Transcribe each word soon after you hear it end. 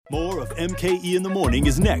More of MKE in the Morning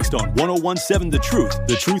is next on 1017 The Truth,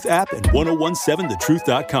 The Truth app, and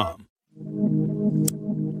 1017thetruth.com.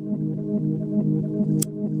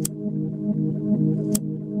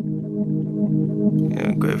 Yeah,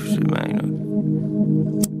 I'm grateful shit, man, you know.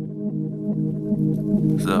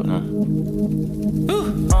 What's up, man?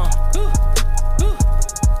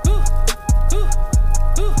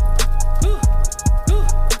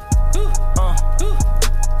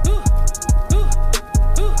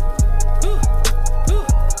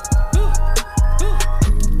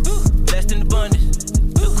 Blessed in abundance,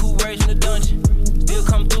 look who raised from the dungeon. Still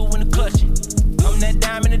come through in the clutch. I'm that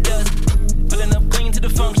dime in the dozen, pulling up clean to the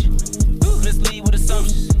function. Let's lead with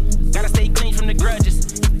assumptions. Gotta stay clean from the grudges.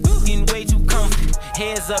 Getting way too comfy.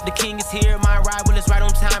 Heads up, the king is here. My arrival is right on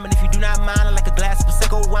time. And if you do not mind, I like a glass of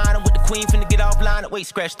Prosecco wine. I'm with the queen, finna get all blind. Wait,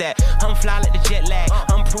 scratch that. I'm fly like the jet lag.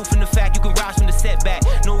 I'm proof in the fact you can rise from the setback.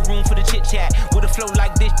 No room for the chit chat. With a flow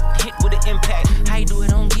like this, hit with an impact. How you do it?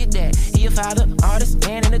 I don't get that. He a father, artist,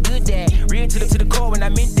 man, and a good dad. Real to the core, and I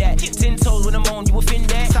meant that. 10 toes when I'm on, you offend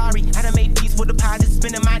that. Sorry, I done made peace for the deposits.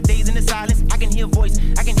 Spending my days in the silence. I can hear voice,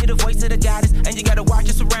 I can hear the voice of the goddess. And you gotta watch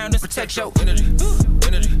your surroundings. Protect your energy,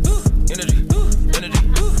 energy, energy, energy,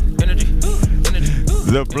 energy, energy.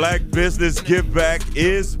 The Black Business Give Back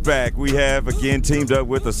is back. We have again teamed up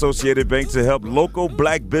with Associated Bank to help local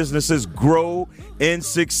black businesses grow and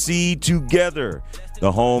succeed together.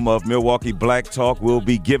 The home of Milwaukee Black Talk will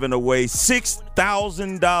be giving away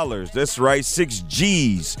 $6,000. That's right, 6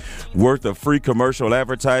 G's worth of free commercial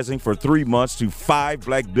advertising for 3 months to 5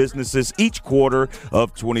 black businesses each quarter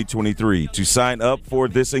of 2023. To sign up for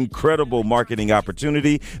this incredible marketing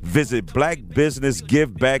opportunity, visit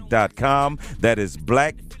blackbusinessgiveback.com. That is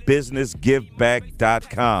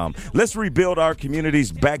blackbusinessgiveback.com. Let's rebuild our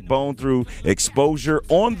community's backbone through exposure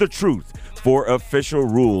on the truth. For official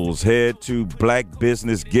rules, head to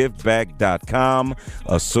blackbusinessgiveback.com,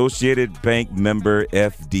 Associated Bank member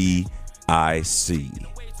FDIC.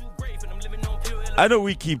 I know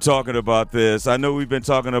we keep talking about this. I know we've been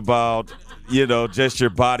talking about, just your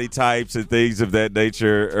body types and things of that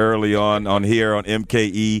nature early on here on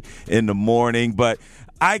MKE in the morning, but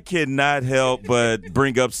I cannot help but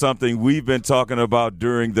bring up something we've been talking about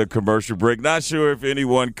during the commercial break. Not sure if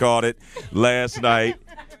anyone caught it last night.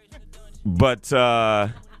 But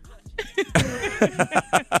that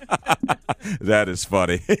is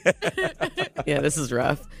funny. Yeah, this is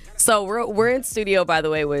rough. So we're in studio, by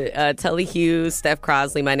the way, with Telly Hughes, Steph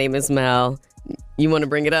Crosley. My name is Mel. You want to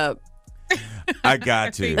bring it up? I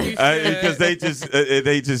got to, because they just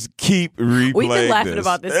keep replaying. We've been laughing this.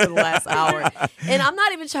 about this for the last hour, and I'm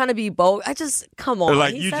not even trying to be bold. Come on,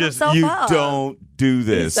 like he you set just himself you up. don't do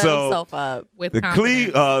this. He set himself up with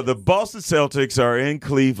the Boston Celtics are in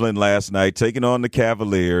Cleveland last night, taking on the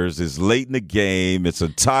Cavaliers. It's late in the game. It's a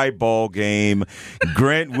tie ball game.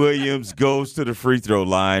 Grant Williams goes to the free throw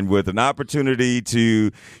line with an opportunity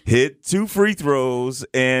to hit 2 free throws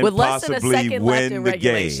and with less than a possibly second left win in the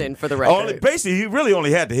regulation game. for the record. Basically, he really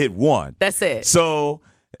only had to hit 1. That's it. So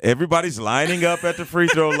everybody's lining up at the free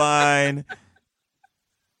throw line.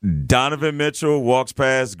 Donovan Mitchell walks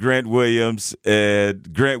past Grant Williams,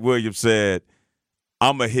 and Grant Williams said,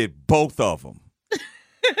 "I'm going to hit both of them."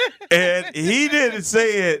 And he didn't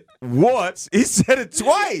say it once. He said it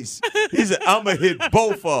twice. He said, "I'm going to hit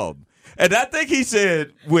both of them." And I think he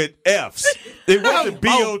said with F's. It wasn't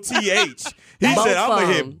B-O-T-H. He said, "I'm going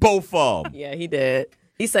to hit both of them." Yeah, he did.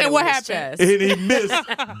 He said, and it what with happened? his chest. And he missed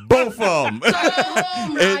both of them.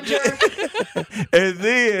 And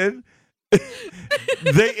then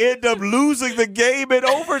they end up losing the game in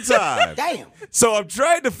overtime. Damn. So I'm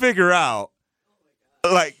trying to figure out,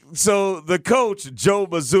 so the coach, Joe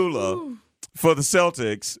Mazzulla, for the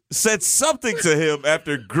Celtics, said something to him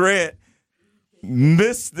after Grant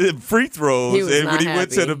missed the free throws and when he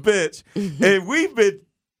went to the bench. And we've been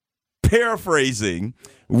paraphrasing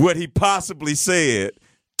what he possibly said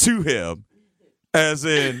to him, as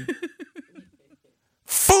in,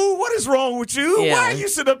 "Fool, what is wrong with you? Yeah. Why are you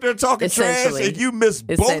sitting up there talking trash and you miss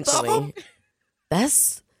both of them?"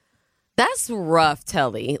 That's rough,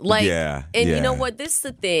 Telly. You know what? This is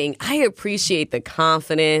the thing. I appreciate the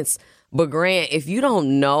confidence, but Grant, if you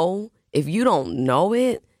don't know it,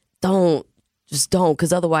 don't,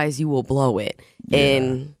 because otherwise you will blow it. Yeah.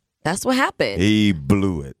 And that's what happened. He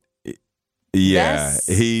blew it. Yeah,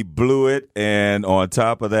 he blew it, and on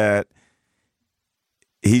top of that,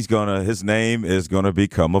 his name is gonna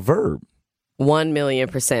become a verb.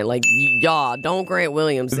 1,000,000%. Like, y'all, don't Grant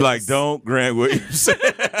Williams. Don't Grant Williams.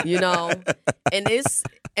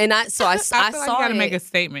 And I saw he got to make a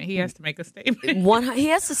statement. He has to make a statement. He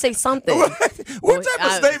has to say something. What type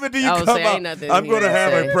of statement do you come up? I'm going to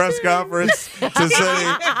have a press conference to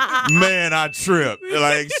say, man, I tripped.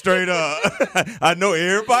 Like, straight up. I know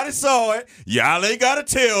everybody saw it. Y'all ain't got to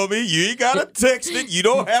tell me. You ain't got to text it. You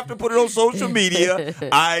don't have to put it on social media.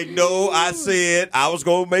 I know I said I was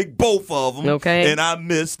going to make both of them. Okay. And I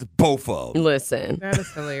missed both of them. Listen. That is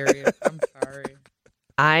hilarious. I'm sorry.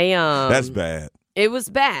 That's bad. It was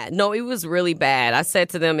bad. No, it was really bad. I said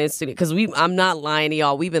to them instantly, because I'm not lying to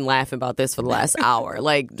y'all. We've been laughing about this for the last hour.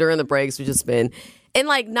 Like, during the breaks, we've just been, and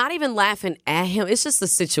like, not even laughing at him. It's just the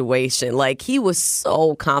situation. Like, he was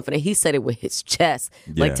so confident. He said it with his chest.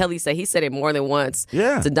 Yeah. Like Telly said, he said it more than once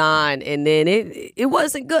to Don, and then it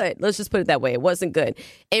wasn't good. Let's just put it that way. It wasn't good.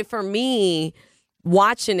 And for me,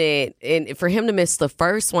 watching it, and for him to miss the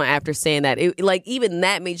first one after saying that, even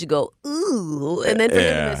that made you go, ooh. And then for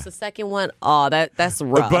him to miss the second one, that's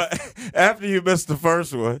rough. But after you missed the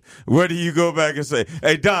first one, where do you go back and say,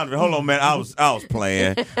 hey, Donovan, hold on, man, I was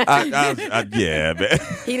playing. Yeah, man.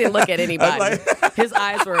 He didn't look at anybody. His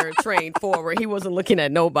eyes were trained forward. He wasn't looking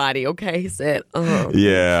at nobody, okay? He said,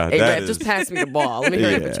 hey, just pass me the ball. Let me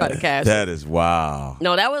hurry up and try to catch it. That is wow.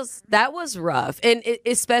 No, that was rough. And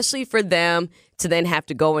especially for them to then have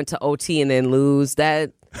to go into OT and then lose,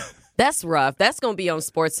 that's rough. That's going to be on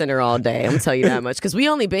SportsCenter all day. I'm going to tell you that much. Because we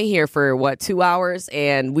only been here for, 2 hours,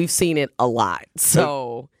 and we've seen it a lot.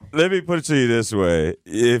 So let me put it to you this way.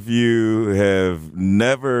 If you have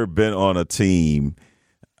never been on a team,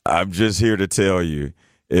 I'm just here to tell you,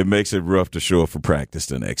 it makes it rough to show up for practice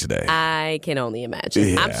the next day. I can only imagine.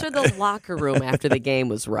 Yeah. I'm sure the locker room after the game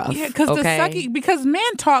was rough. Yeah, because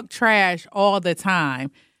men talk trash all the time.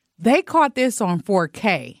 They caught this on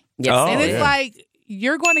 4K. Yes. And it's like,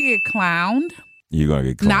 you're going to get clowned. You're going to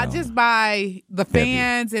get clowned. Not just by the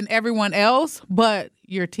fans and everyone else, but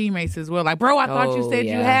your teammates as well. Like, bro, I thought you said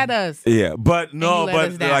you had us. Yeah, but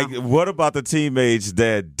what about the teammates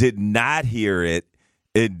that did not hear it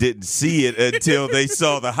and didn't see it until they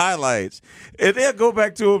saw the highlights? And they'll go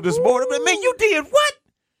back to him this morning, but man, you did what?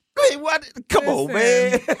 What? Come on,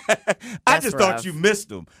 man. I just thought you missed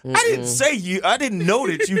them. Mm-mm. I didn't say you. I didn't know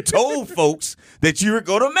that you told folks that you were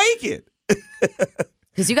going to make it.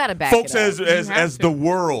 Because you got to back folks it up. as the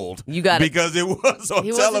world. You got because it was on television.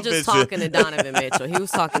 He wasn't just talking to Donovan Mitchell. He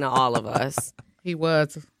was talking to all of us. He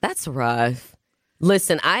was. That's rough.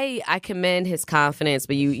 Listen, I commend his confidence,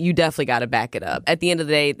 but you definitely got to back it up. At the end of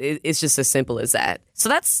the day, it's just as simple as that. So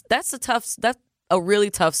that's a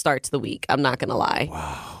really tough start to the week. I'm not going to lie.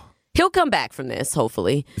 Wow. He'll come back from this,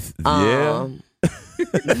 hopefully. Yeah.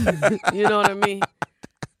 You know what I mean?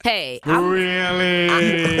 Hey,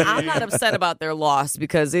 I'm not upset about their loss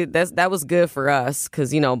because that was good for us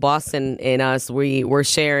because, Boston and us, we're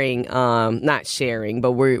sharing, not sharing,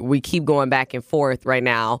 but we keep going back and forth right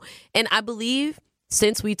now. And I believe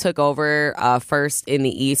since we took over first in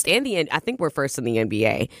the East and I think we're first in the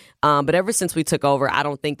NBA. But ever since we took over, I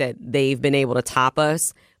don't think that they've been able to top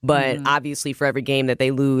us. But obviously, for every game that they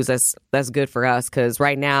lose, that's good for us because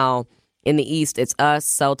right now in the East, it's us,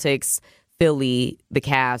 Celtics, Philly, the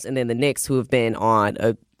Cavs, and then the Knicks, who have been on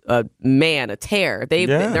a tear.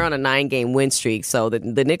 They're on a 9-game win streak, so the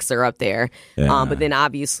Knicks are up there. Yeah. But then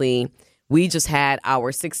obviously, we just had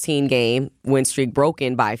our 16-game win streak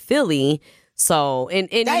broken by Philly. So,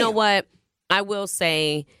 and you know what? I will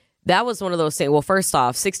say that was one of those things. Well, first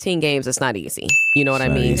off, 16 games, it's not easy. You know what I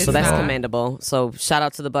mean? So that's commendable. So shout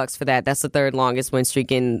out to the Bucks for that. That's the third longest win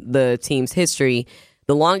streak in the team's history.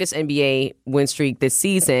 The longest NBA win streak this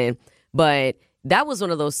season. But that was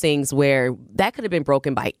one of those things where that could have been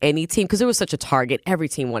broken by any team because it was such a target. Every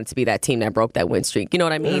team wanted to be that team that broke that win streak. You know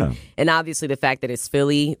what I mean? Yeah. And obviously the fact that it's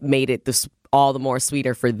Philly made it all the more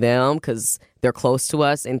sweeter for them because they're close to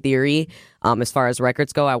us in theory. As far as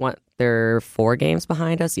records go, they're 4 games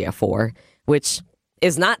behind us. Yeah, 4, which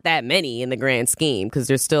is not that many in the grand scheme because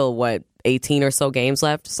there's still, 18 or so games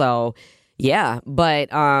left. So, yeah. But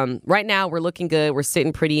right now we're looking good. We're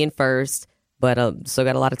sitting pretty in first, but still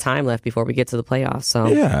got a lot of time left before we get to the playoffs. So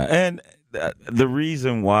yeah, and the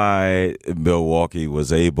reason why Milwaukee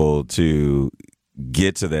was able to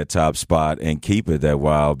get to that top spot and keep it that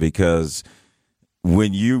while because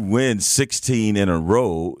when you win 16 in a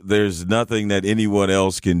row, there's nothing that anyone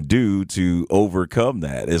else can do to overcome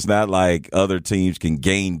that. It's not like other teams can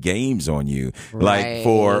gain games on you. Right. Like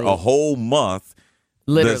for a whole month,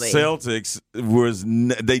 Literally. The Celtics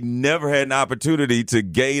they never had an opportunity to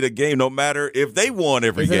gate a game, no matter if they won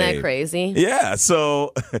every game. Isn't that crazy? Yeah.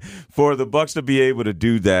 So for the Bucks to be able to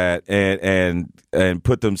do that and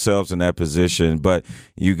put themselves in that position, but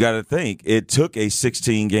you got to think it took a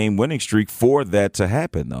 16-game winning streak for that to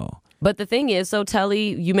happen, though. But the thing is, so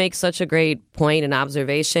Telly, you make such a great point and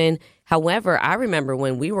observation. However, I remember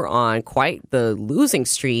when we were on quite the losing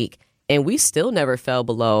streak, and we still never fell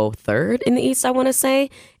below third in the East, I want to say.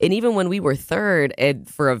 And even when we were third,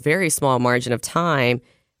 for a very small margin of time,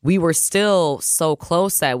 we were still so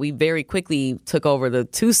close that we very quickly took over the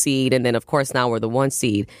 2 seed. And then, of course, now we're the 1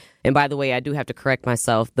 seed. And by the way, I do have to correct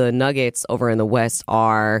myself. The Nuggets over in the West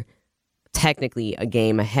are technically a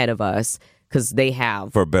game ahead of us because they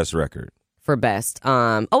have. For best record. For best.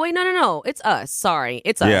 Oh, wait, no. It's us. Sorry.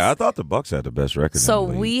 It's us. Yeah, I thought the Bucks had the best record. So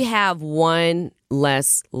we have one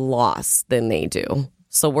less loss than they do.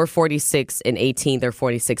 So we're 46-18. They're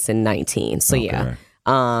 46-19. So, okay.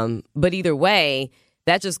 Yeah. But either way,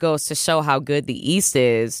 that just goes to show how good the East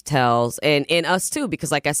is, Tells, and us too,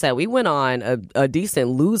 because like I said, we went on a decent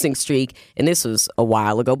losing streak, and this was a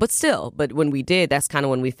while ago, but still. But when we did, that's kind of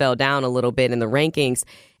when we fell down a little bit in the rankings.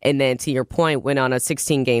 And then to your point, went on a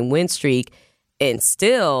 16-game win streak, and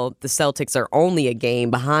still the Celtics are only a game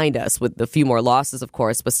behind us with a few more losses, of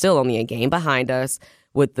course, but still only a game behind us.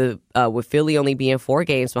 With Philly only being 4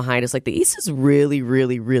 games behind us, like the East is really,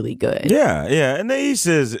 really, really good. Yeah, and the East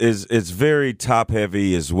is very top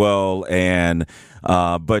heavy as well, and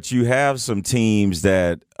but you have some teams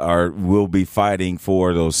that will be fighting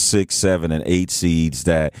for those 6, 7, and 8 seeds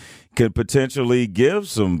that could potentially give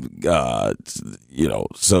some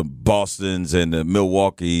Bostons and the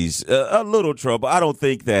Milwaukees a little trouble. I don't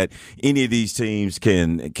think that any of these teams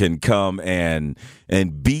can come and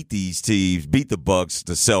beat these teams, beat the Bucks,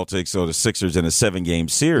 the Celtics, or the Sixers in a 7-game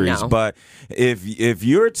series. No. But if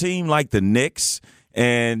you're a team like the Knicks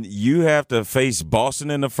and you have to face Boston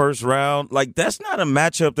in the first round, like that's not a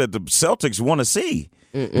matchup that the Celtics want to see.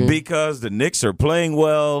 Mm-mm. Because the Knicks are playing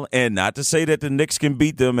well, and not to say that the Knicks can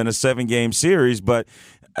beat them in a 7-game series, but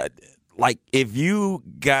if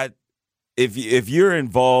you're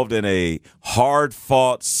involved in a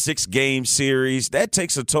hard-fought 6-game series, that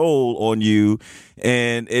takes a toll on you,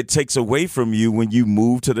 and it takes away from you when you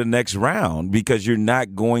move to the next round because you're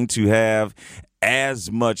not going to have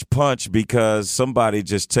as much punch because somebody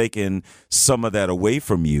just taking some of that away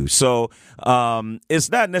from you. So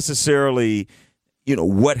it's not necessarily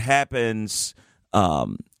what happens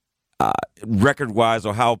record-wise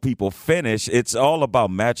or how people finish. It's all about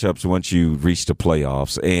matchups once you reach the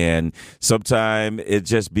playoffs. And sometimes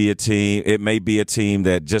it may be a team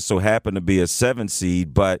that just so happen to be a 7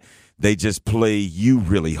 seed, but they just play you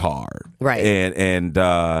really hard. Right.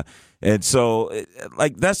 And so,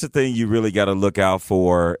 like, that's the thing you really got to look out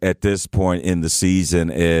for at this point in the season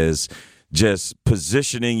is just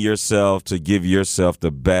positioning yourself to give yourself the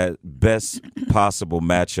best possible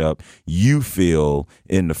matchup you feel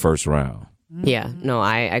in the first round. Yeah, no,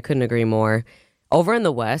 I couldn't agree more. Over in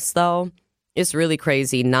the West, though, it's really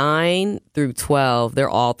crazy. 9 through 12, they're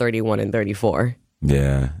all 31-34.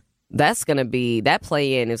 Yeah. That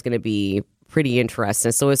play-in is going to be pretty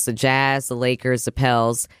interesting. So it's the Jazz, the Lakers, the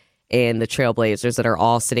Pels, and the Trailblazers that are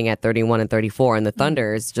all sitting at 31-34, and the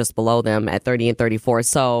Thunder is just below them at 30-34.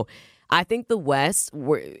 So I think the West,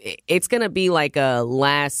 it's going to be like a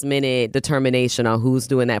last-minute determination on who's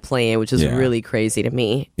doing that play-in, which is really crazy to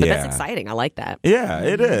me. But that's exciting. I like that. Yeah,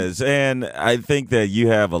 it is. And I think that you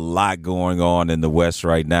have a lot going on in the West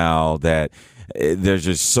right now that there's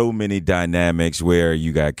just so many dynamics where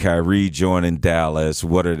you got Kyrie joining Dallas.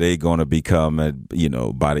 What are they going to become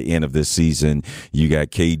by the end of this season? You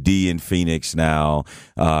got KD in Phoenix now.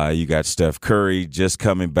 You got Steph Curry just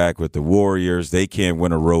coming back with the Warriors. They can't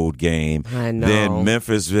win a road game. I know. Then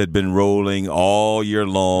Memphis had been rolling all year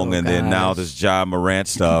long, then now this Ja Morant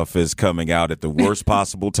stuff is coming out at the worst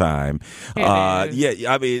possible time.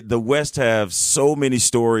 The West have so many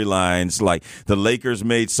storylines. Like the Lakers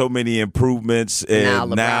made so many improvements.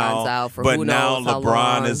 And now LeBron's out for who knows how long.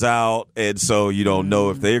 LeBron is out, and so you don't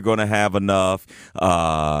know if they're going to have enough.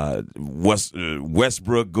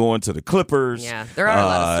 Westbrook going to the Clippers. Yeah, there are a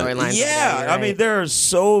lot of storylines. Yeah, I mean, there are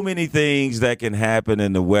so many things that can happen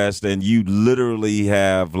in the West, and you literally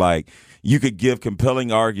have you could give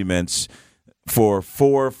compelling arguments for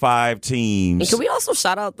 4 or 5 teams. And can we also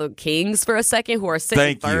shout out the Kings for a second, who are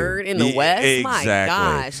sitting third in the West? Exactly. My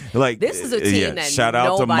gosh. Like, this is a team that shout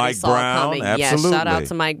out to Mike saw Brown. coming. Absolutely. Yeah, shout out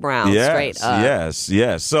to Mike Brown. Straight up.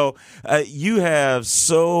 Yes. So you have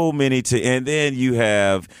so many and then you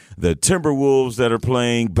have the Timberwolves that are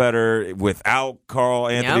playing better without Karl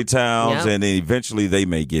Anthony Towns, and then eventually they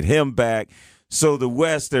may get him back. So the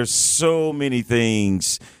West, there's so many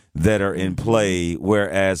things that are in play,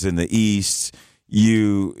 whereas in the East,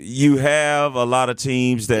 you have a lot of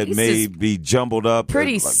teams that may be jumbled up.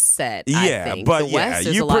 Pretty set, yeah, I think. but the West,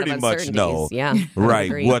 you pretty much know,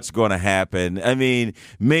 right, what's going to happen. I mean,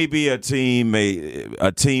 maybe a team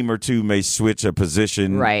or two may switch a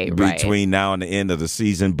position between now and the end of the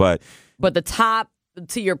season, but the top,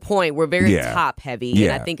 to your point, we're very top heavy,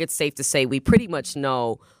 and I think it's safe to say we pretty much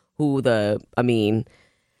know who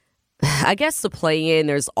I guess the play-in,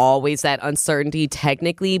 there's always that uncertainty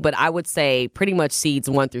technically, but I would say pretty much seeds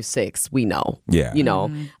 1 through 6, we know. Yeah. You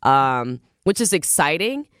know, which is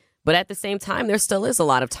exciting, but at the same time, there still is a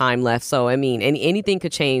lot of time left. So, I mean, anything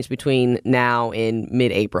could change between now and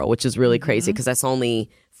mid-April, which is really crazy because that's only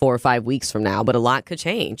 4 or 5 weeks from now, but a lot could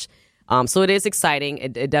change. So it is exciting.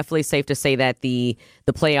 It definitely safe to say that the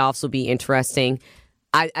playoffs will be interesting.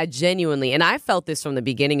 I genuinely, and I felt this from the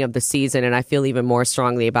beginning of the season, and I feel even more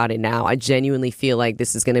strongly about it now. I genuinely feel like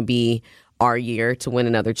this is going to be our year to win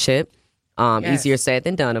another chip. Easier said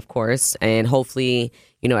than done, of course. And hopefully,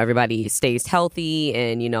 everybody stays healthy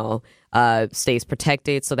and, stays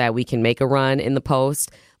protected so that we can make a run in the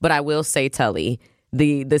post. But I will say, Tully,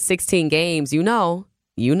 the 16 games,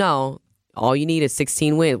 all you need is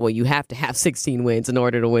 16 wins. Well, you have to have 16 wins in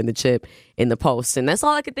order to win the chip in the post. And that's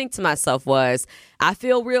all I could think to myself was, I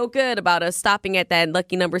feel real good about us stopping at that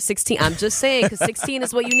lucky number 16. I'm just saying, because 16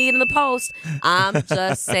 is what you need in the post. I'm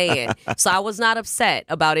just saying. So I was not upset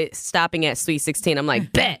about it stopping at Sweet 16. I'm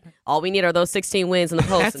like, bet. All we need are those 16 wins in the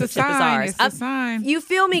post. That's and the a chip sign. is ours. It's a sign. You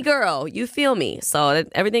feel me, girl. You feel me. So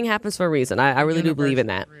everything happens for a reason. I really do believe in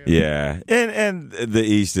that. Yeah. And the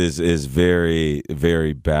East is very,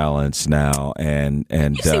 very balanced now. And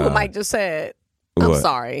you see what Mike just said? I'm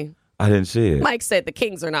sorry. I didn't see it. Mike said the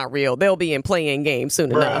Kings are not real. They'll be in play-in games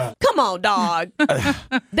soon enough. Come on, dog.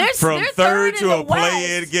 They're third to a West.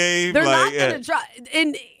 Play-in game. They're not going to drop.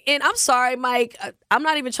 And I'm sorry, Mike. I'm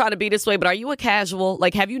not even trying to be this way, but are you a casual?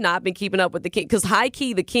 Like, have you not been keeping up with the Kings? Because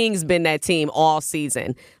high-key, the Kings been that team all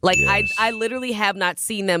season. Like, yes. I literally have not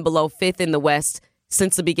seen them below 5th in the West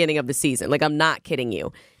since the beginning of the season. Like, I'm not kidding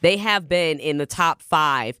you. They have been in the top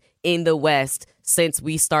 5 in the West since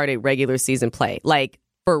we started regular season play. Like,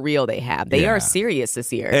 for real, they have. They are serious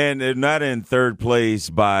this year. And they're not in third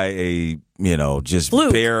place by a, just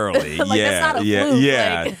fluke. Barely. Like, that's not a fluke.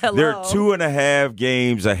 Yeah. Like, hello. They're 2.5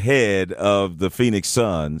 games ahead of the Phoenix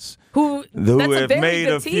Suns. Who have made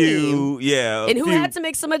a few, and who had to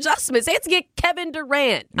make some adjustments. They had to get Kevin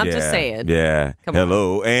Durant. I'm just saying. Yeah. Come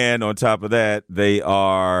on. And on top of that, they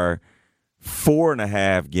are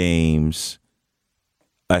 4.5 games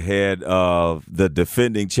ahead of the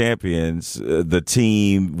defending champions, the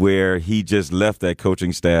team where he just left that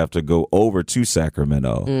coaching staff to go over to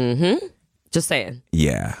Sacramento. Mm-hmm. Just saying.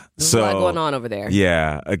 Yeah. There's a lot going on over there.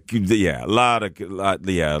 Yeah. A lot.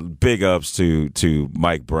 Big ups to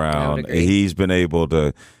Mike Brown. He's been able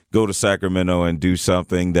to go to Sacramento and do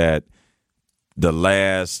something that the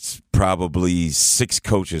last probably 6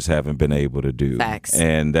 coaches haven't been able to do. Facts.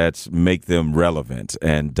 And that's make them relevant.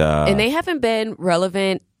 And they haven't been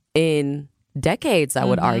relevant in decades, I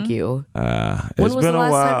would argue. When was the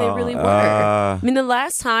last while. time they really were? I mean, the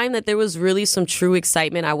last time that there was really some true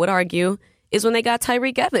excitement, I would argue, is when they got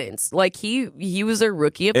Tyreke Evans. Like, he was their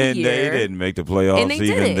rookie of the year. And they didn't make the playoffs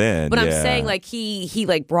even then. But I'm saying, like, he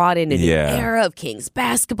brought in a new era of Kings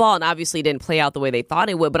basketball, and obviously didn't play out the way they thought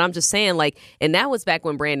it would. But I'm just saying, like, and that was back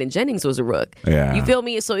when Brandon Jennings was a rook. Yeah. You feel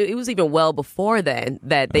me? So it was even well before then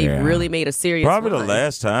that they really made a serious Probably run. The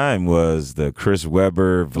last time was the Chris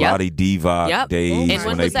Webber, Vlade Divac days and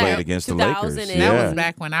when they played against the Lakers. That was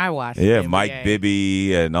back when I watched it. Yeah, Mike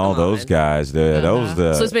Bibby and all those guys.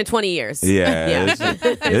 So it's been 20 years. Yeah.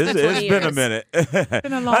 It's been a minute.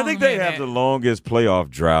 I think they have the longest playoff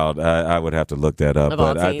drought. I would have to look that up,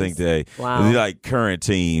 but I think they like current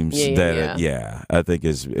teams I think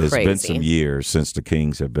it's been some years since the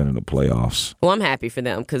Kings have been in the playoffs. Well, I'm happy for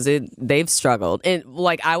them because they've struggled, and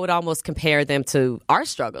like I would almost compare them to our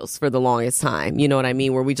struggles for the longest time. You know what I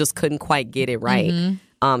mean? Where we just couldn't quite get it right.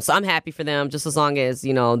 Mm-hmm. So I'm happy for them, just as long as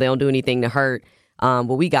they don't do anything to hurt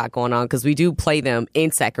what we got going on, because we do play them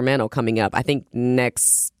in Sacramento coming up. I think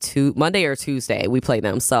next Monday or Tuesday we play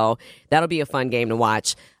them, so that'll be a fun game to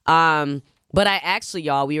watch. But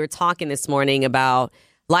y'all, we were talking this morning about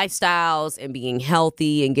lifestyles and being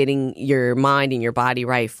healthy and getting your mind and your body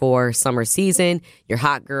right for summer season, your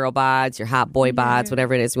hot girl bods, your hot boy bods,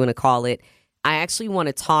 whatever it is you want to call it. I actually want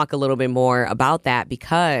to talk a little bit more about that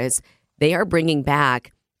because they are bringing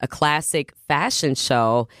back a classic fashion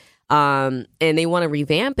show and they want to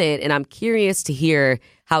revamp it. And I'm curious to hear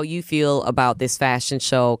how you feel about this fashion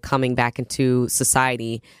show coming back into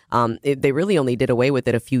society. They really only did away with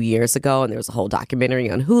it a few years ago, and there was a whole documentary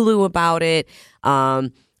on Hulu about it.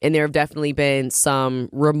 And there have definitely been some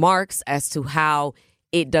remarks as to how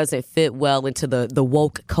it doesn't fit well into the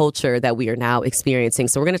woke culture that we are now experiencing.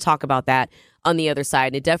 So we're going to talk about that on the other side.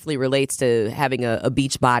 And it definitely relates to having a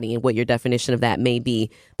beach body and what your definition of that may be.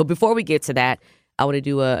 But before we get to that, I want to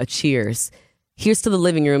do a cheers. Here's to the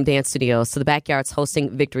living room dance studios, to the backyards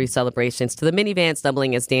hosting victory celebrations, to the minivans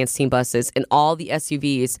doubling as dance team buses, and all the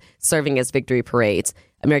SUVs serving as victory parades.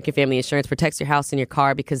 American Family Insurance protects your house and your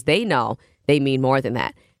car because they know they mean more than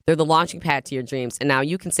that. They're the launching pad to your dreams, and now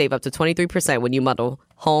you can save up to 23% when you bundle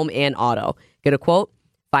home and auto. Get a quote,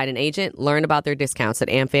 find an agent, learn about their discounts at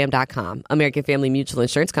amfam.com. American Family Mutual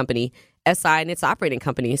Insurance Company, SI and its operating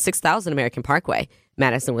company, 6000 American Parkway,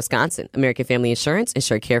 Madison, Wisconsin. American Family Insurance,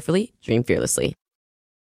 insure carefully, dream fearlessly.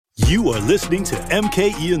 You are listening to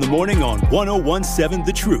MKE in the Morning on 1017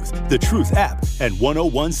 The Truth app, and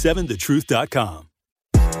 1017thetruth.com.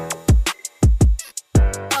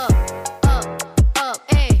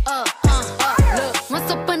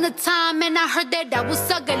 Once upon a time, and I heard that I was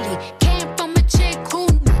ugly. Came from a chick who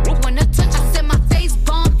when I touch, I said my face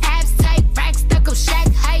bomb, abs tight, rack stuck up, shack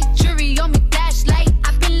height, jury on me, flashlight.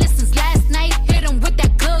 I've been listening since last night. Hit 'em with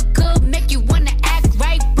that good, make you wanna act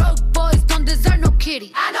right. Broke boys don't deserve no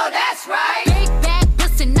kitty. I know that's right. Big bag,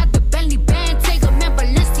 bustin' out the Bentley band. Take a man,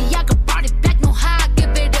 Balenciaga brought it back. No how I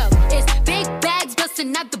give it up. It's big bags,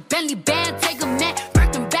 bustin' out the Bentley band. Take a man,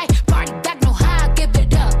 Birkin back, party back. No how I give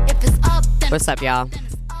it up. If it's up, then what's up, y'all?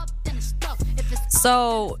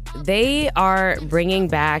 So they are bringing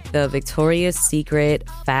back the Victoria's Secret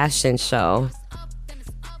fashion show.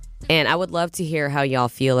 And I would love to hear how y'all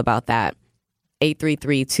feel about that.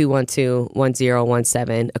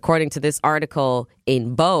 833-212-1017. According to this article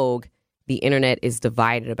in Vogue, the internet is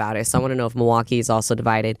divided about it. So I want to know if Milwaukee is also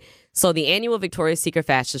divided. So the annual Victoria's Secret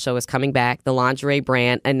fashion show is coming back. The lingerie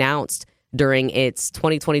brand announced during its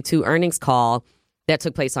 2022 earnings call that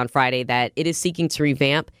took place on Friday that it is seeking to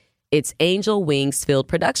revamp its Angel Wings filled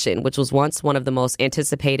production, which was once one of the most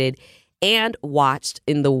anticipated and watched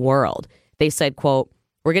in the world. They said, quote,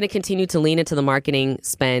 "We're going to continue to lean into the marketing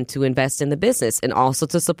spend to invest in the business and also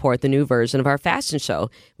to support the new version of our fashion show,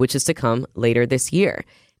 which is to come later this year."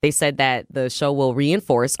 They said that the show will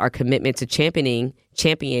reinforce our commitment to championing,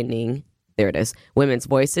 there it is, women's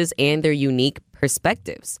voices and their unique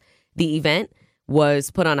perspectives. The event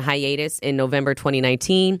was put on a hiatus in November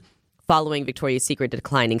 2019, following Victoria's Secret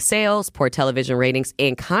declining sales, poor television ratings,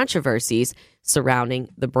 and controversies surrounding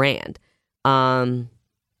the brand.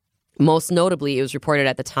 Most notably, it was reported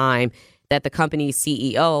at the time that the company's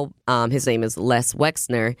CEO, his name is Les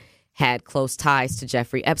Wexner, had close ties to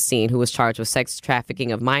Jeffrey Epstein, who was charged with sex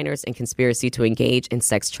trafficking of minors and conspiracy to engage in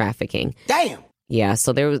sex trafficking. Damn. Yeah,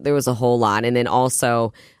 so there was a whole lot. And then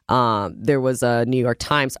also there was a New York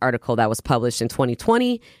Times article that was published in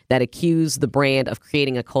 2020 that accused the brand of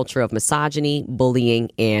creating a culture of misogyny,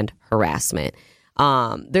 bullying, and harassment.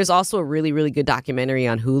 There's also a really, really good documentary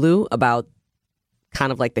on Hulu about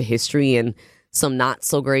kind of like the history and some not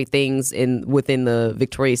so great things within the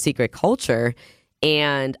Victoria's Secret culture.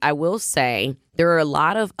 And I will say there are a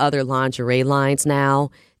lot of other lingerie lines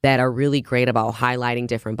now that are really great about highlighting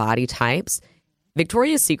different body types.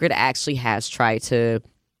 Victoria's Secret actually has tried to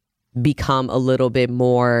become a little bit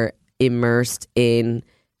more immersed in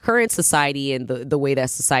current society and the way that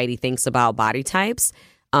society thinks about body types.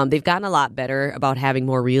 They've gotten a lot better about having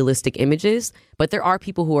more realistic images, but there are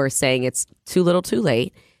people who are saying it's too little too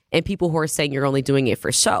late, and people who are saying you're only doing it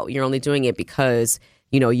for show. You're only doing it because,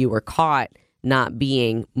 you were caught not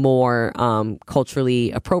being more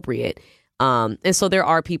culturally appropriate. And so there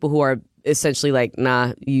are people who are essentially like,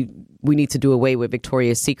 nah, we need to do away with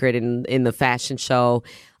Victoria's Secret in the fashion show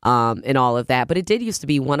and all of that. But it did used to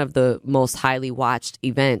be one of the most highly watched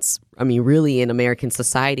events, really in American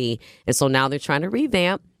society. And so now they're trying to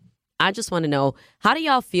revamp. I just want to know, how do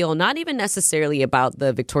y'all feel, not even necessarily about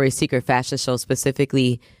the Victoria's Secret fashion show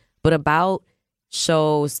specifically, but about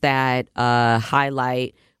shows that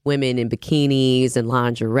highlight women in bikinis and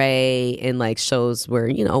lingerie and like shows where,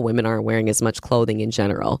 women aren't wearing as much clothing in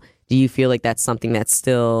general? Do you feel like that's something that's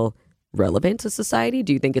still relevant to society?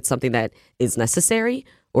 Do you think it's something that is necessary?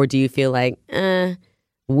 Or do you feel like,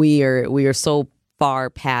 we are so far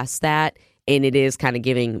past that, and it is kind of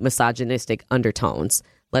giving misogynistic undertones.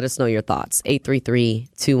 Let us know your thoughts.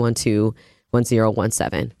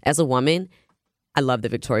 833-212-1017. As a woman, I love the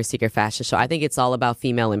Victoria's Secret fashion show. I think it's all about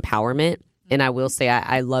female empowerment. And I will say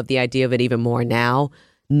I love the idea of it even more now,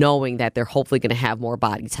 knowing that they're hopefully going to have more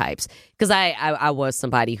body types. Because I was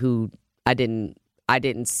somebody who I didn't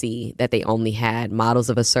see that they only had models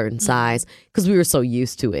of a certain size because we were so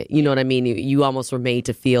used to it. You know what I mean? You almost were made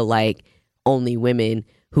to feel like only women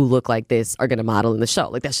who look like this are going to model in the show.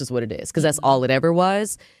 Like, that's just what it is, because that's all it ever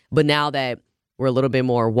was. But now that we're a little bit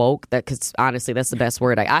more woke, because honestly, that's the best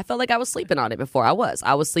word. I felt like I was sleeping on it before. I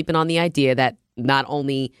was sleeping on the idea that not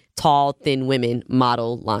only tall, thin women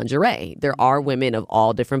model lingerie. There are women of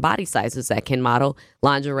all different body sizes that can model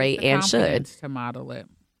lingerie and should. To model it.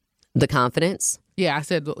 The confidence? Yeah, I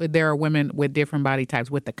said there are women with different body types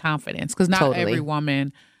with the confidence, because not every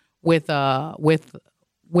woman with a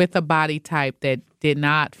body type that did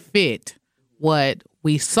not fit what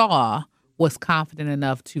we saw was confident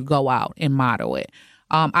enough to go out and model it.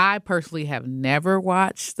 I personally have never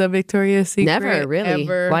watched the Victoria's Secret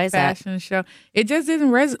Why is fashion show. It just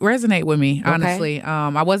didn't resonate with me, honestly. Okay.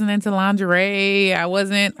 I wasn't into lingerie. I always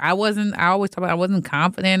talk about I wasn't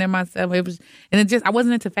confident in myself. I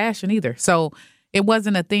wasn't into fashion either. So it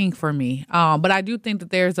wasn't a thing for me. But I do think that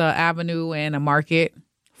there's an avenue and a market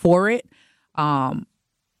for it.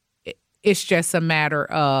 It's just a matter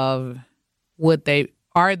of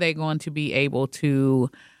are they going to be able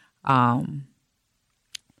to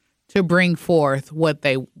bring forth what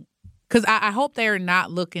they, because I hope they're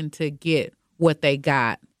not looking to get what they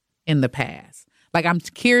got in the past. Like, I'm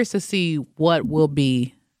curious to see what will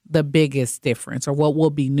be the biggest difference or what will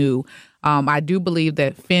be new. I do believe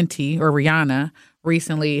that Fenty or Rihanna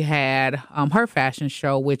recently had her fashion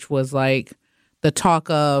show, which was like the talk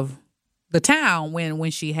of the town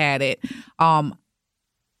when she had it.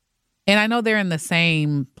 And I know they're in the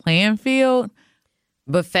same playing field.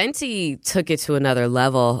 But Fenty took it to another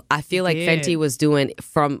level. I feel like Fenty was doing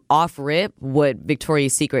from off rip what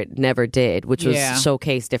Victoria's Secret never did, which was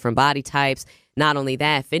showcase different body types. Not only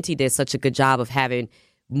that, Fenty did such a good job of having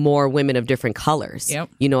more women of different colors. Yep.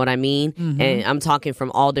 You know what I mean? Mm-hmm. And I'm talking from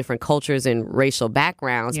all different cultures and racial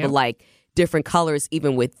backgrounds, but like different colors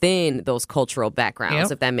even within those cultural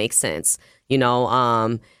backgrounds, if that makes sense. You know,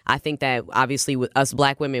 I think that obviously with us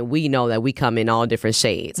Black women, we know that we come in all different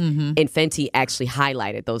shades. Mm-hmm. And Fenty actually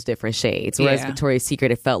highlighted those different shades. Whereas Victoria's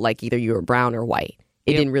Secret, it felt like either you were brown or white.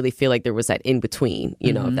 It didn't really feel like there was that in between,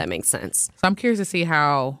 you know, if that makes sense. So I'm curious to see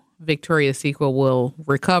how Victoria's Secret will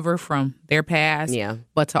recover from their past,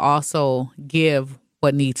 but to also give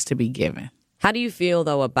what needs to be given. How do you feel,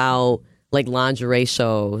 though, about like lingerie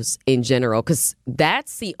shows in general? Because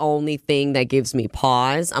that's the only thing that gives me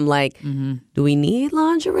pause. I'm like, do we need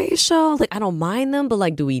lingerie shows? Like, I don't mind them, but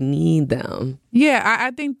like, do we need them? Yeah,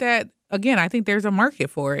 I think that, again, I think there's a market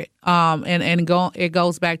for it. It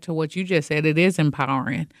goes back to what you just said. It is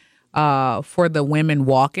empowering for the women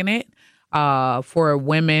walking it, for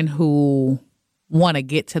women who want to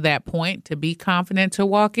get to that point, to be confident to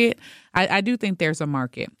walk it. I do think there's a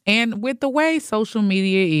market. And with the way social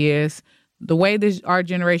media is, the way our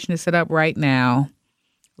generation is set up right now,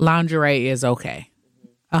 lingerie is okay.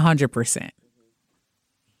 100%.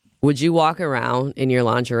 Would you walk around in your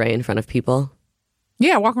lingerie in front of people?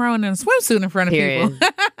 Yeah, walk around in a swimsuit in front of people.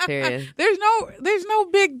 Period. There's no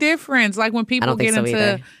big difference. Like when people get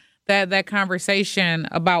into that conversation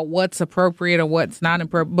about what's appropriate or what's not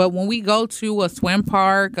appropriate. But when we go to a swim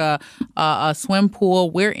park, a swim pool,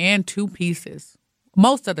 we're in two pieces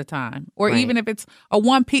most of the time. Or even if it's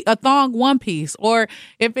a thong one piece, or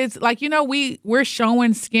if it's like, you know, we're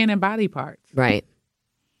showing skin and body parts. Right.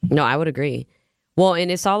 No, I would agree. Well, and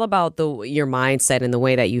it's all about your mindset and the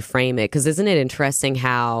way that you frame it. Because isn't it interesting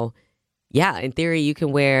how, in theory, you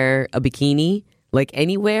can wear a bikini like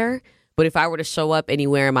anywhere. But if I were to show up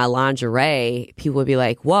anywhere in my lingerie, people would be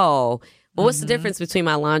like, whoa, well, what's the difference between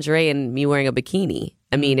my lingerie and me wearing a bikini?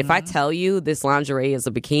 I mean, if I tell you this lingerie is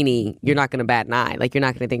a bikini, you're not going to bat an eye. Like, you're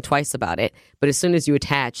not going to think twice about it. But as soon as you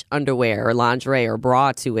attach underwear or lingerie or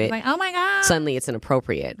bra to it, like, oh my God, suddenly it's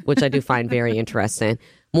inappropriate, which I do find very interesting.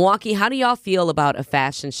 Milwaukee, how do y'all feel about a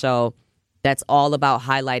fashion show that's all about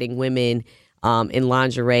highlighting women in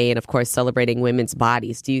lingerie and, of course, celebrating women's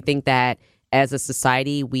bodies? Do you think that as a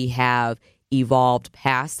society we have evolved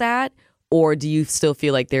past that? Or do you still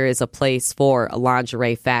feel like there is a place for a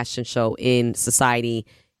lingerie fashion show in society?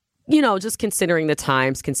 You know, just considering the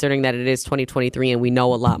times, considering that it is 2023 and we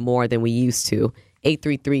know a lot more than we used to.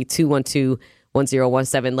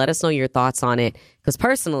 833-212-1017. Let us know your thoughts on it. Because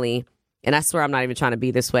personally, and I swear I'm not even trying to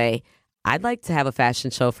be this way, I'd like to have a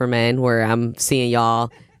fashion show for men where I'm seeing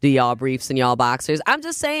y'all do y'all briefs and y'all boxers. I'm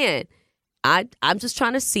just saying. I'm just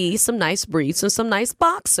trying to see some nice briefs and some nice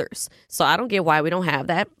boxers. So I don't get why we don't have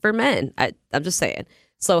that for men. I'm just saying.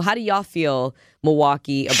 So how do y'all feel,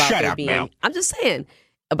 Milwaukee, about I'm just saying,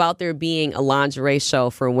 about there being a lingerie show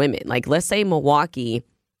for women? Like, let's say Milwaukee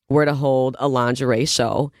were to hold a lingerie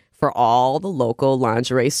show for all the local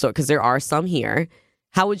lingerie stores, because there are some here.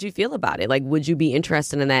 How would you feel about it? Like, would you be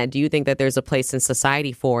interested in that? Do you think that there's a place in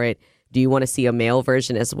society for it? Do you want to see a male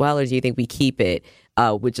version as well, or do you think we keep it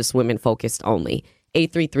with just women focused only?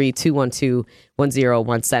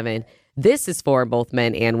 833-212-1017. This is for both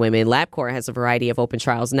men and women. LabCorp has a variety of open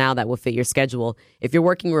trials now that will fit your schedule. If you're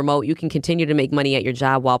working remote, you can continue to make money at your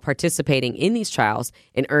job while participating in these trials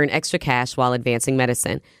and earn extra cash while advancing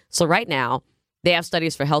medicine. So right now, they have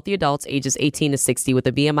studies for healthy adults ages 18 to 60 with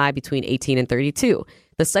a BMI between 18 and 32.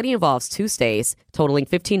 The study involves 2 stays, totaling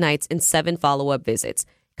 15 nights and 7 follow-up visits.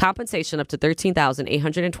 Compensation up to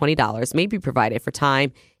 $13,820 may be provided for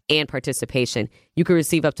time and participation. You can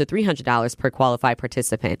receive up to $300 per qualified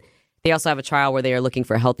participant. They also have a trial where they are looking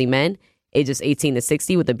for healthy men, ages 18 to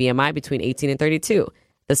 60 with a BMI between 18 and 32.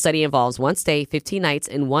 The study involves 1 stay, 15 nights,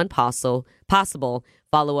 and 1 possible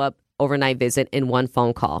follow-up overnight visit and 1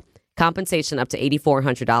 phone call. Compensation up to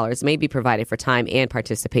 $8,400 may be provided for time and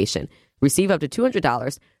participation. Receive up to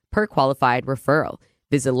 $200 per qualified referral.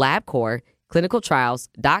 Visit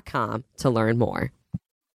LabCorp.clinicaltrials.com to learn more.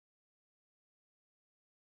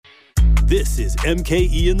 This is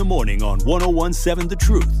MKE in the Morning on 101.7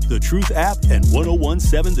 The Truth app, and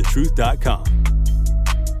 101.7thetruth.com.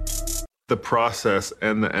 The process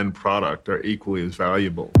and the end product are equally as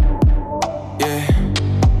valuable. Yeah,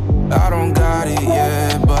 I don't got it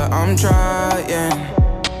yet, but I'm trying.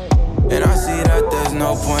 And I see that there's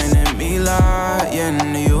no point in me lying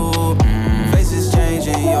to you. Faces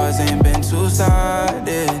changing, yours ain't been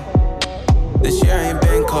two-sided. This year ain't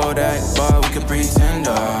been Kodak, but we can pretend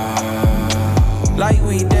like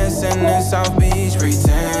we dancing in South Beach,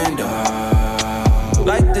 pretend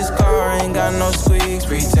like this car ain't got no squeaks,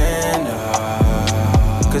 pretend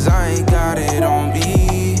cause I ain't got it on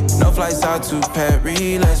me. No flights out to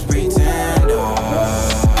Paris, let's pretend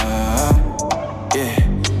yeah,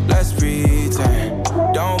 let's pretend.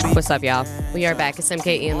 Don't be. What's up, y'all? We are back. It's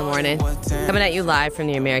MKE in the Morning, coming at you live from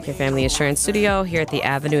the American Family Insurance Studio here at the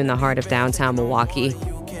Avenue in the heart of downtown Milwaukee.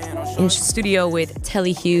 In studio with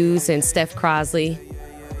Telly Hughes and Steph Crosley.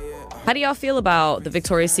 How do y'all feel about the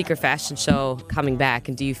Victoria's Secret fashion show coming back?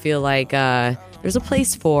 And do you feel like there's a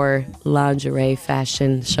place for lingerie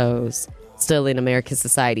fashion shows still in American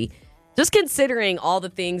society? Just considering all the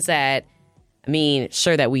things that, I mean,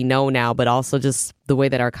 sure that we know now, but also just the way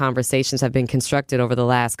that our conversations have been constructed over the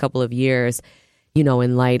last couple of years, you know,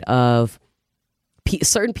 in light of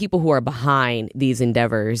certain people who are behind these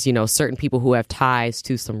endeavors, you know, certain people who have ties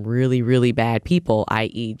to some really, really bad people,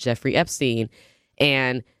 i.e. Jeffrey Epstein.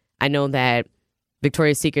 And I know that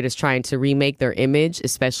Victoria's Secret is trying to remake their image,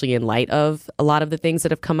 especially in light of a lot of the things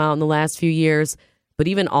that have come out in the last few years. But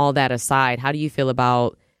even all that aside, how do you feel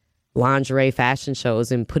about lingerie fashion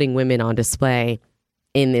shows and putting women on display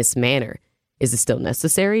in this manner? Is it still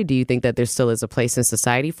necessary? Do you think that there still is a place in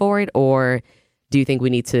society for it? Or do you think we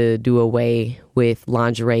need to do away with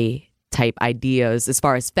lingerie type ideas as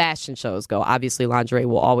far as fashion shows go? Obviously, lingerie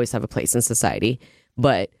will always have a place in society.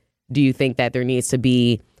 But do you think that there needs to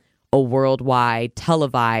be a worldwide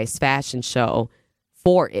televised fashion show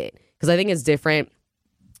for it? Because I think it's different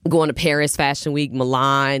going to Paris Fashion Week,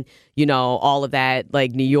 Milan, you know, all of that,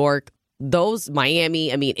 like New York, those,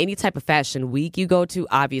 Miami. I mean, any type of fashion week you go to,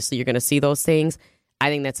 obviously you're going to see those things. I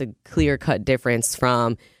think that's a clear-cut difference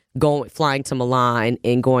from flying to Milan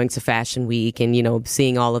and going to Fashion Week and, you know,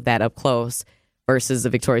 seeing all of that up close versus the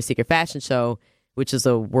Victoria's Secret fashion show, which is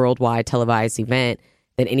a worldwide televised event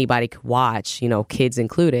that anybody could watch, you know, kids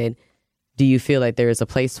included. Do you feel like there is a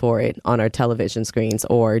place for it on our television screens,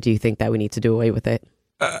 or do you think that we need to do away with it?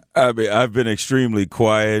 I mean, I've been extremely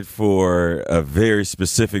quiet for a very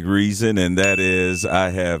specific reason, and that is I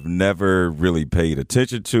have never really paid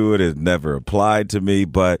attention to it. It never applied to me,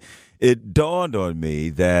 but it dawned on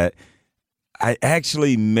me that I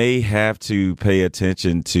actually may have to pay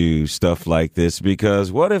attention to stuff like this,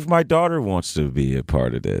 because what if my daughter wants to be a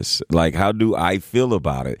part of this? Like, how do I feel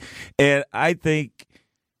about it? And I think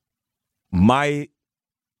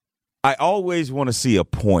I always want to see a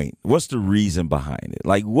point. What's the reason behind it?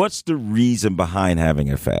 Like, what's the reason behind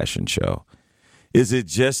having a fashion show? Is it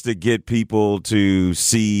just to get people to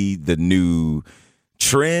see the new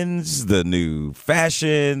trends, the new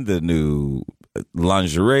fashion, the new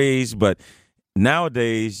lingeries? But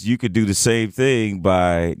nowadays you could do the same thing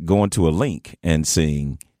by going to a link and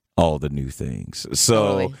seeing all the new things.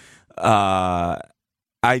 So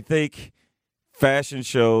I think fashion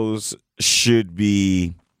shows should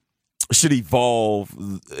evolve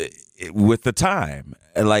with the time.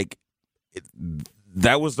 Like,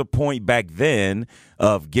 that was the point back then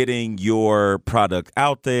of getting your product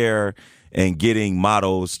out there and getting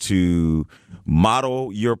models to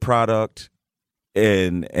model your product.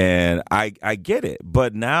 And I get it.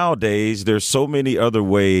 But nowadays, there's so many other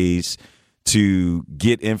ways to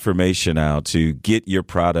get information out, to get your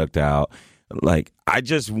product out. Like, I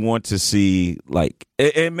just want to see, like,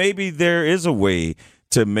 and maybe there is a way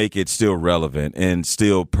to make it still relevant and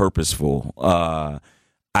still purposeful.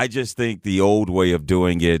 I just think the old way of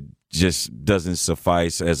doing it just doesn't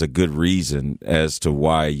suffice as a good reason as to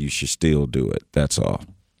why you should still do it. That's all.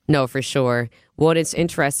 No, for sure. Well, it's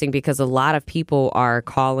interesting because a lot of people are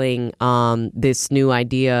calling this new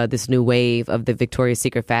idea, this new wave of the Victoria's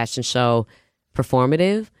Secret fashion show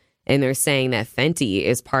performative. And they're saying that Fenty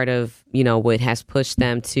is part of, what has pushed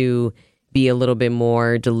them to be a little bit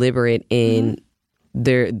more deliberate in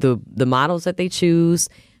the models that they choose,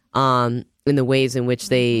 in the ways in which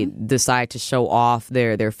they decide to show off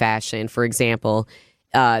their fashion. For example,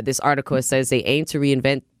 this article says they aim to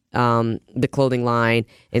reinvent the clothing line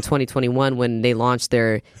in 2021 when they launched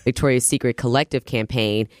their Victoria's Secret Collective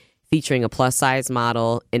campaign, featuring a plus-size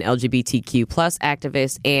model, an LGBTQ plus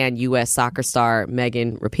activist, and U.S. soccer star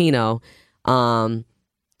Megan Rapinoe,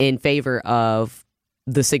 in favor of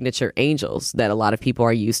the signature angels that a lot of people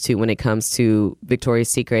are used to when it comes to Victoria's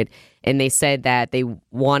Secret. And they said that they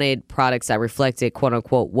wanted products that reflected, quote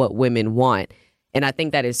unquote, what women want. And I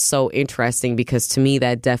think that is so interesting because to me,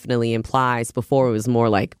 that definitely implies before it was more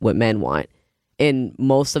like what men want. And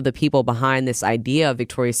most of the people behind this idea of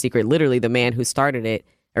Victoria's Secret, literally the man who started it,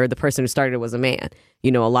 or the person who started it, was a man. A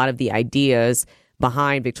lot of the ideas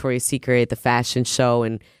behind Victoria's Secret, the fashion show,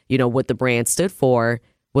 and, what the brand stood for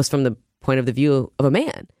was from the point of the view of a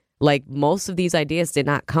man. Like, most of these ideas did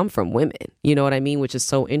not come from women, you know what I mean? Which is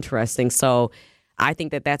so interesting. So I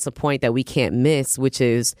think that that's a point that we can't miss, which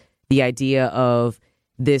is the idea of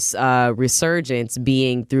this resurgence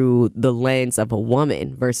being through the lens of a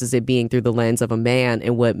woman versus it being through the lens of a man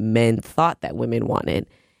and what men thought that women wanted.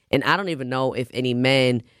 And I don't even know if any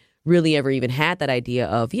men really ever even had that idea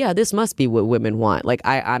of, yeah, this must be what women want. Like,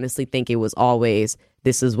 I honestly think it was always,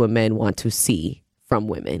 this is what men want to see from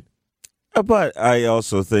women. But I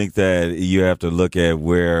also think that you have to look at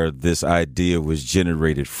where this idea was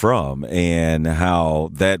generated from and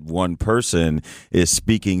how that one person is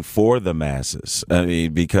speaking for the masses. I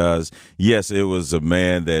mean, because, yes, it was a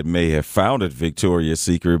man that may have founded Victoria's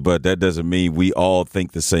Secret, but that doesn't mean we all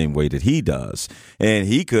think the same way that he does. And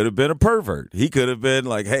he could have been a pervert. He could have been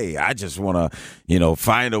like, hey, I just want to,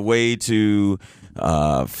 find a way to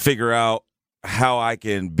figure out how I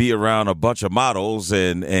can be around a bunch of models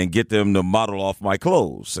and get them to model off my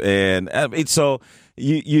clothes. And I mean, so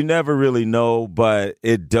you never really know, but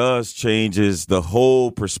it does changes the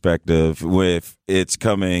whole perspective with it's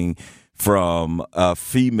coming from a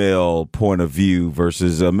female point of view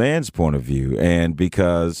versus a man's point of view. And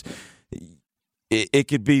because it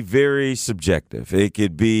could be very subjective. It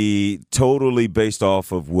could be totally based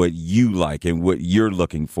off of what you like and what you're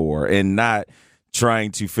looking for, and not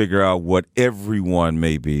trying to figure out what everyone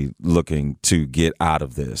may be looking to get out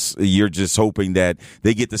of this. You're just hoping that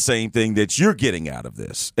they get the same thing that you're getting out of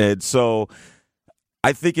this. And so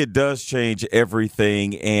I think it does change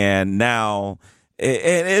everything. And now,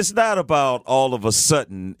 and it's not about all of a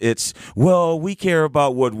sudden, it's, well, we care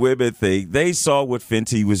about what women think. They saw what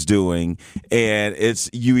Fenty was doing, and it's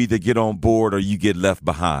you either get on board or you get left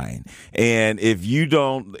behind. And if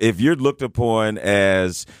you're looked upon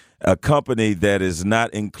as a company that is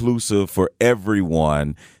not inclusive for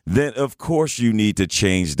everyone, then of course you need to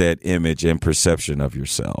change that image and perception of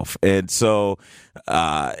yourself. And so,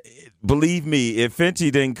 believe me, if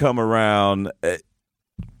Fenty didn't come around,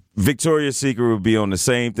 Victoria's Secret would be on the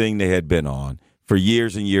same thing they had been on for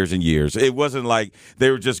years and years and years. It wasn't like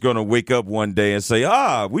they were just going to wake up one day and say,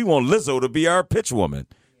 we want Lizzo to be our pitch woman.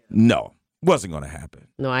 No, wasn't going to happen.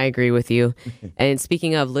 No, I agree with you. And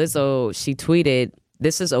speaking of Lizzo, she tweeted,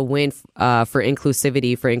 "This is a win for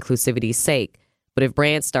inclusivity's sake. But if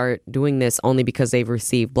brands start doing this only because they've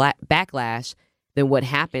received backlash, then what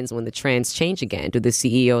happens when the trends change again? Do the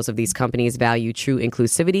CEOs of these companies value true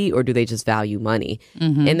inclusivity, or do they just value money?"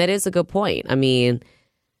 Mm-hmm. And that is a good point. I mean,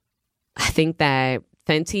 I think that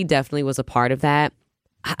Fenty definitely was a part of that.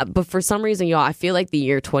 But for some reason, y'all, I feel like the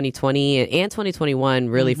year 2020 and 2021,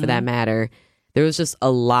 really, for that matter, there was just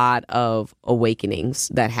a lot of awakenings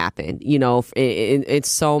that happened, in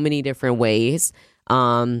so many different ways.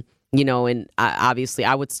 And obviously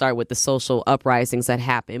I would start with the social uprisings that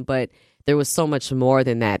happened, but there was so much more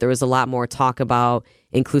than that. There was a lot more talk about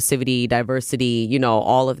inclusivity, diversity,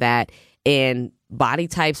 all of that. And body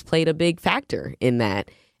types played a big factor in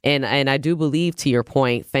that. And I do believe, to your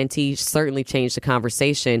point, Fenty certainly changed the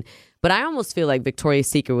conversation. But I almost feel like Victoria's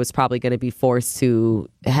Secret was probably going to be forced to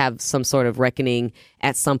have some sort of reckoning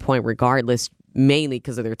at some point regardless, mainly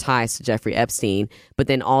because of their ties to Jeffrey Epstein, but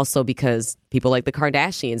then also because people like the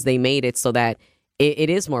Kardashians, they made it so that it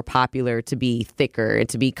is more popular to be thicker and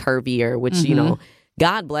to be curvier, which,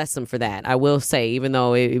 God bless them for that. I will say, even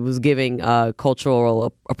though it was giving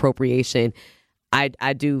cultural appropriation,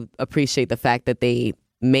 I do appreciate the fact that they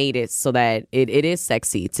made it so that it is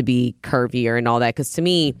sexy to be curvier and all that. Because to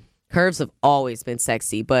me, curves have always been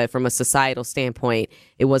sexy, but from a societal standpoint,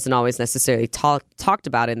 it wasn't always necessarily talked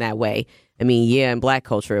about in that way. I mean, yeah, in Black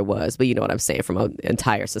culture it was, but you know what I'm saying, from an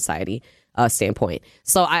entire society standpoint.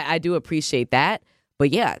 So I do appreciate that. But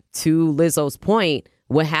yeah, to Lizzo's point,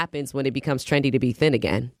 what happens when it becomes trendy to be thin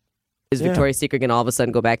again? Is Victoria's Secret going to all of a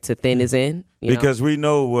sudden go back to thin as in? Because we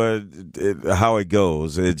know how it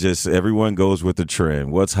goes. It just, everyone goes with the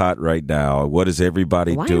trend. What's hot right now? What is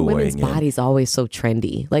everybody doing? Why are women's bodies always so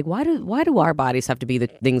trendy? Like, why do our bodies have to be the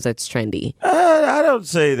things that's trendy? I don't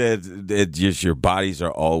say that just your bodies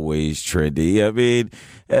are always trendy. I mean,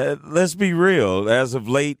 let's be real. As of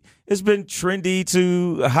late, it's been trendy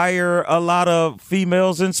to hire a lot of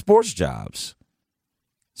females in sports jobs.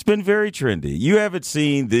 It's been very trendy. You haven't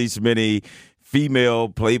seen these many female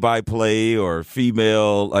play-by-play or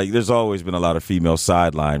female, there's always been a lot of female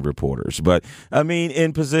sideline reporters. But, I mean,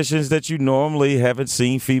 in positions that you normally haven't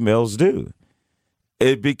seen females do.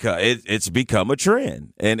 It's become a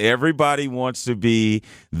trend, and everybody wants to be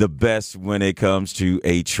the best when it comes to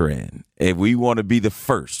a trend. And we want to be the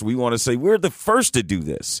first. We want to say, we're the first to do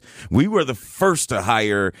this. We were the first to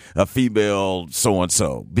hire a female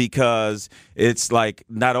so-and-so, because it's like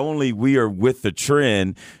not only we are with the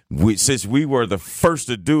trend, since we were the first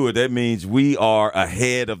to do it, that means we are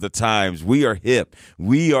ahead of the times. We are hip.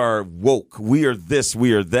 We are woke. We are this.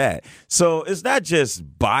 We are that. So it's not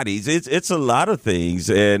just bodies. It's a lot of things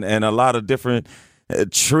and a lot of different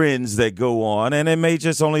trends that go on, and it may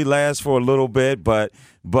just only last for a little bit, but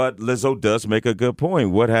Lizzo does make a good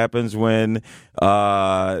point. What happens when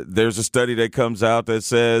there's a study that comes out that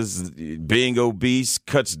says being obese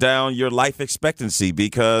cuts down your life expectancy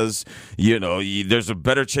because, there's a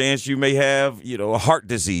better chance you may have, a heart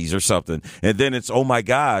disease or something. And then it's, oh my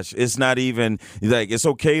gosh, it's not even like it's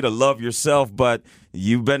okay to love yourself, but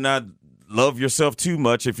you better not love yourself too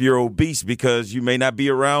much if you're obese because you may not be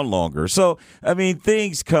around longer. So, I mean,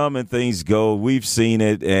 things come and things go. We've seen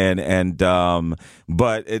it,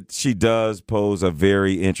 but she does pose a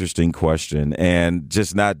very interesting question, and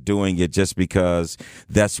just not doing it just because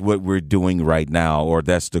that's what we're doing right now, or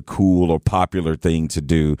that's the cool or popular thing to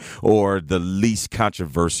do, or the least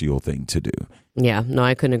controversial thing to do. Yeah, no,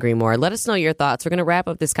 I couldn't agree more. Let us know your thoughts. We're going to wrap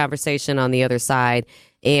up this conversation on the other side.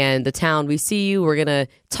 And the town, we see you. We're going to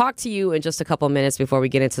talk to you in just a couple minutes before we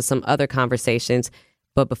get into some other conversations.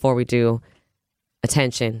 But before we do,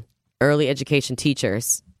 attention, early education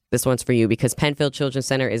teachers. This one's for you because Penfield Children's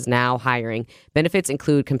Center is now hiring. Benefits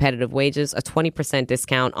include competitive wages, a 20%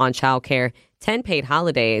 discount on childcare, 10 paid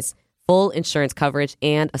holidays, full insurance coverage,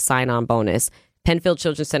 and a sign-on bonus. Penfield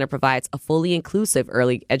Children's Center provides a fully inclusive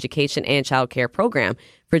early education and childcare program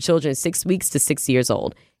for children 6 weeks to 6 years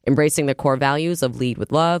old, embracing the core values of lead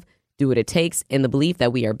with love, do what it takes, and the belief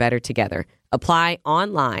that we are better together. Apply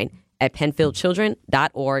online at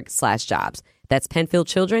penfieldchildren.org/jobs. That's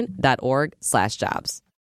penfieldchildren.org/jobs.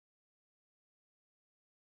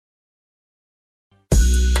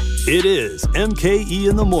 It is MKE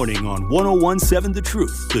in the Morning on 101.7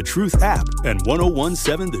 The Truth app, and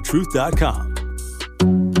 1017thetruth.com.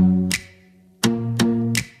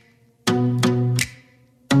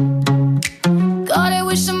 God, I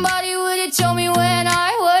wish somebody would have told me when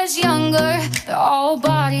I was younger that all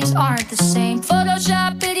bodies aren't the same.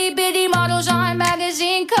 Photoshop itty-bitty models on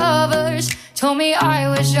magazine covers told me I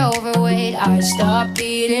was overweight. I stopped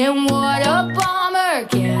eating, what a bummer.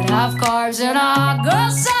 Can't have carbs in a hot girl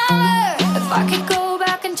summer. If I could go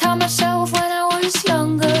back and tell myself when I was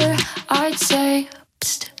younger, I'd say,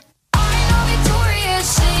 psst. I know Victoria's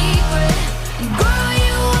Secret. Girl,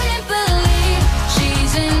 you wouldn't believe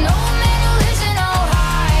she's an old man who lives in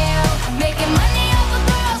Ohio, making money off of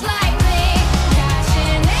girls like me,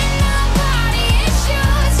 cashing in on body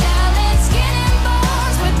issues, selling skin and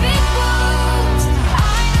bones with big boobs.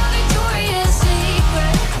 I know Victoria's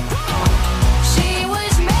Secret.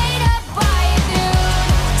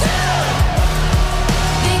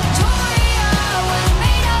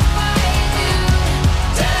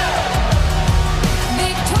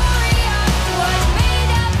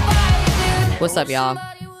 What's up, y'all?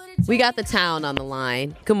 We got the Town on the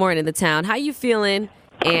line. Good morning, the Town. How you feeling?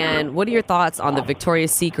 And what are your thoughts on the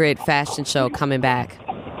Victoria's Secret fashion show coming back?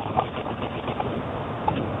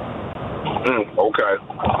 Okay.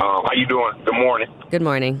 How you doing? Good morning. Good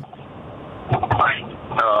morning.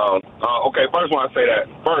 Okay, first when I say that,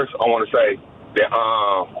 first I want to say that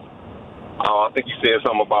I think you said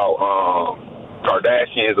something about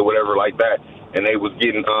Kardashians or whatever like that, and they was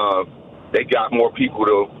getting they got more people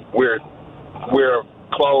to wear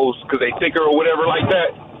clothes because they thicker or whatever like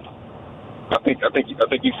that. I think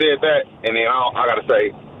you said that, and then I gotta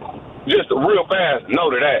say, just real fast,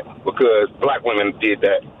 no to that because black women did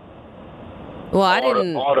that. Well,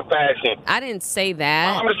 all the fashion. I didn't say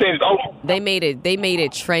that. I'm just saying, they made it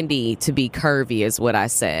trendy to be curvy, is what I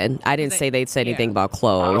said. I didn't say they'd say anything about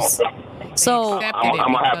clothes. So I'm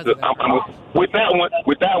gonna have to. With that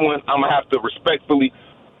one, I'm gonna have to respectfully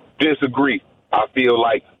disagree. I feel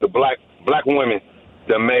like the black women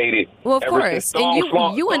that made it. Well, of course, and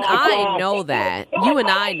you and I know that. You and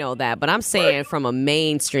I know that, but I'm saying from a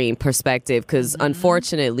mainstream perspective, because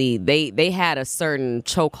unfortunately, they had a certain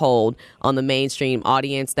chokehold on the mainstream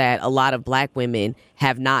audience that a lot of black women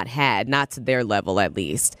have not had, not to their level at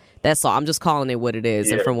least. That's all. I'm just calling it what it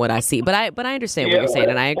is, and from what I see. But I understand what you're saying,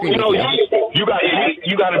 and I agree with you. You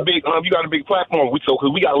got a big platform, so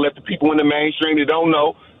because we got to let the people in the mainstream that don't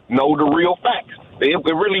know the real facts. It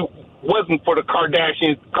really wasn't for the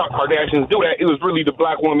Kardashians do that. It was really the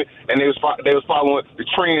black woman, and they was following the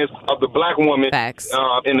trends of the black woman facts.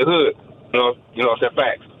 In the hood. You know, said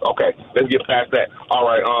facts. Okay, let's get past that. All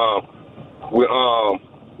right.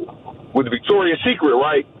 With the Victoria's Secret,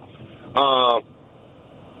 right?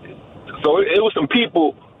 So it was some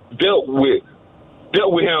people dealt with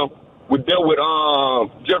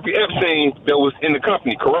Jeffrey Epstein that was in the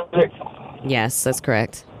company, correct? Yes, that's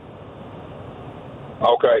correct.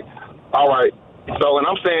 Okay. All right. So, and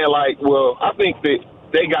I'm saying, like, well, I think that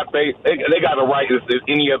they got a right as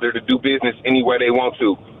any other to do business any way they want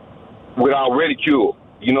to without ridicule.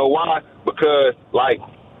 You know why? Because, like,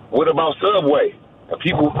 what about Subway?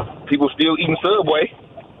 People still eating Subway.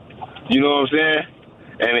 You know what I'm saying?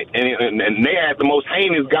 And they had the most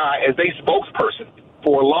heinous guy as their spokesperson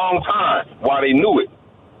for a long time while they knew it.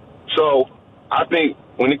 So I think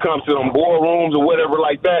when it comes to them boardrooms or whatever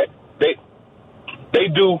like that, they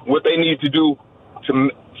do what they need to do to,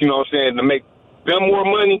 you know what I'm saying, to make them more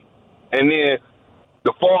money and then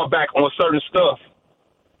to fall back on certain stuff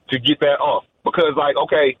to get that off. Because, like,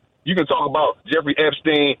 okay, you can talk about Jeffrey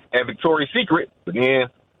Epstein and Victoria's Secret, but then,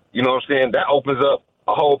 you know what I'm saying, that opens up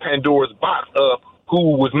a whole Pandora's box of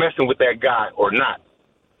who was messing with that guy or not.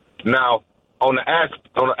 Now, on the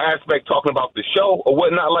aspect talking about the show or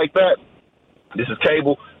whatnot like that, this is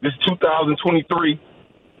cable. This is 2023.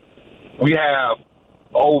 We have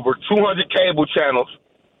over 200 cable channels.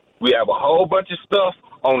 We have a whole bunch of stuff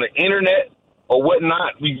on the internet or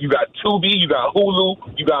whatnot. You got Tubi, you got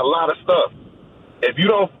Hulu, you got a lot of stuff. If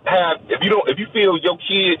you feel your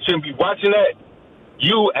kid shouldn't be watching that,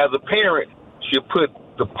 you as a parent should put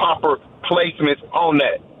the proper placements on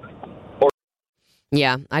that.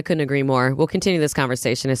 Yeah, I couldn't agree more. We'll continue this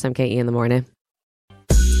conversation as MKE in the morning.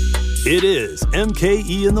 It is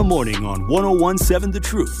MKE in the morning on 101.7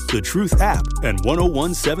 The Truth app, and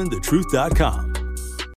 1017thetruth.com.